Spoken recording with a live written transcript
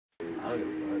don't give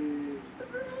a fuck.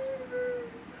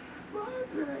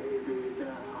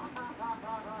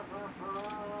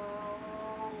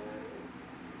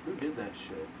 Who did that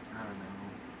shit? I don't know.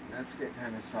 That skit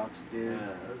kind of sucks, dude. Yeah,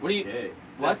 what do you? gay.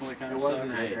 What? It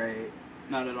wasn't that great.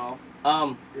 Not at all.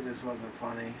 It just wasn't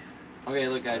funny. Okay,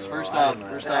 look, guys. First off,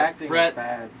 acting Brett. was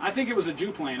bad. I think it was a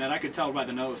Jew playing it. I could tell by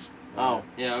the nose. Oh,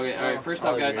 yeah, okay, alright, first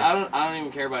off, guys, I don't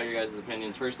even care about your guys'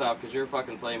 opinions. First off, because you're a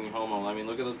fucking flaming homo. I mean,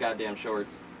 look at those goddamn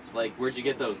shorts. Like, where'd you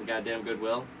get those? The goddamn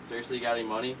Goodwill? Seriously, you got any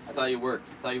money? I thought you worked.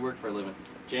 I thought you worked for a living.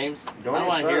 James, I don't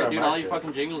want to hear it, dude. All you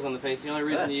fucking jingles on the face. The only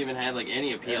reason you even had, like,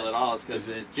 any appeal at all is because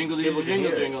jingle, jingle,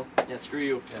 jingle, jingle. Yeah, screw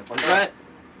you. And Brett,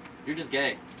 you're just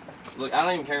gay. Look, I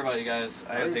don't even care about you guys.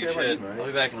 I gotta take a shit. I'll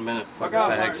be back in a minute. Fucking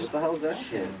fags. What the hell is that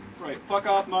shit? Right, fuck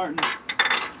off, Martin.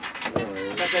 I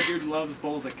bet that dude loves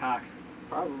bowls of cock.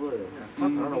 Probably. Yeah, fuck, I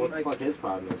don't know what the fuck his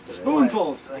problem is today.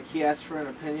 Spoonfuls! Like, he asked for an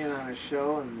opinion on his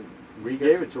show, and we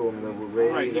gave it to him the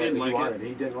way he didn't like wanted.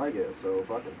 He didn't like it, so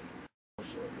fuck it.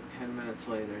 10 minutes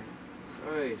later.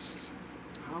 Christ.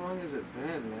 How long has it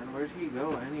been, man? Where'd he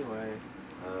go anyway?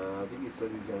 I think he said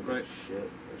he was gonna take a shit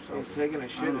or something. He's taking a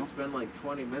shit. It's been like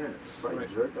 20 minutes. Probably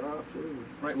jerking off, too.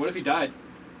 Right, what if he died?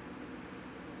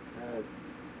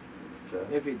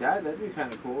 Okay. If he died, that'd be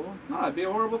kind of cool. No, that'd be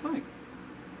a horrible thing.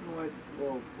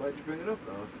 Well, why'd you bring it up,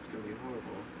 though, if it's going to be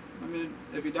horrible? I mean,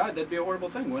 if he died, that'd be a horrible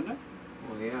thing, wouldn't it?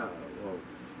 Well, yeah. Well,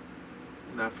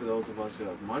 not for those of us who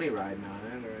have money riding on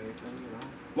it or anything, you know.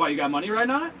 Why, you got money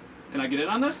riding on it? Can I get in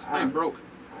on this? I am broke.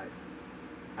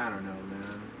 I don't know,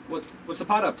 man. What's the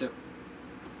pot up to?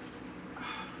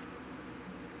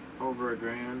 Over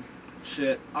 $1,000.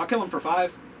 Shit. I'll kill him for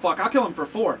 5. Fuck, I'll kill him for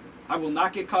 4. I will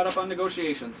not get caught up on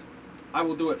negotiations. I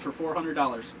will do it for $400.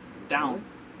 Down. Really?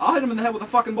 I'll hit him in the head with a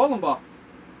fucking bowling ball.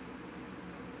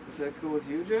 Is that cool with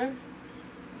you, Jay?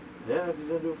 Yeah, if he's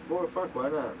gonna do it for 4, fuck, why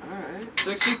not? Alright.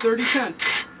 60, 30, 10.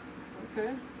 Okay.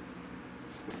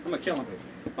 I'm gonna kill him.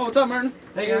 Oh, what's up, Martin?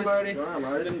 Hey, guys. Marty. Go on, I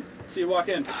Marty. didn't see you walk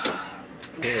in.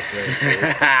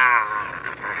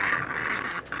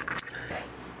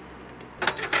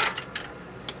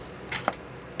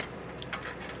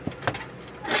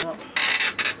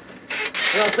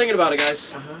 I was thinking about it,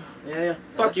 guys. Uh-huh. Yeah.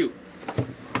 Fuck you.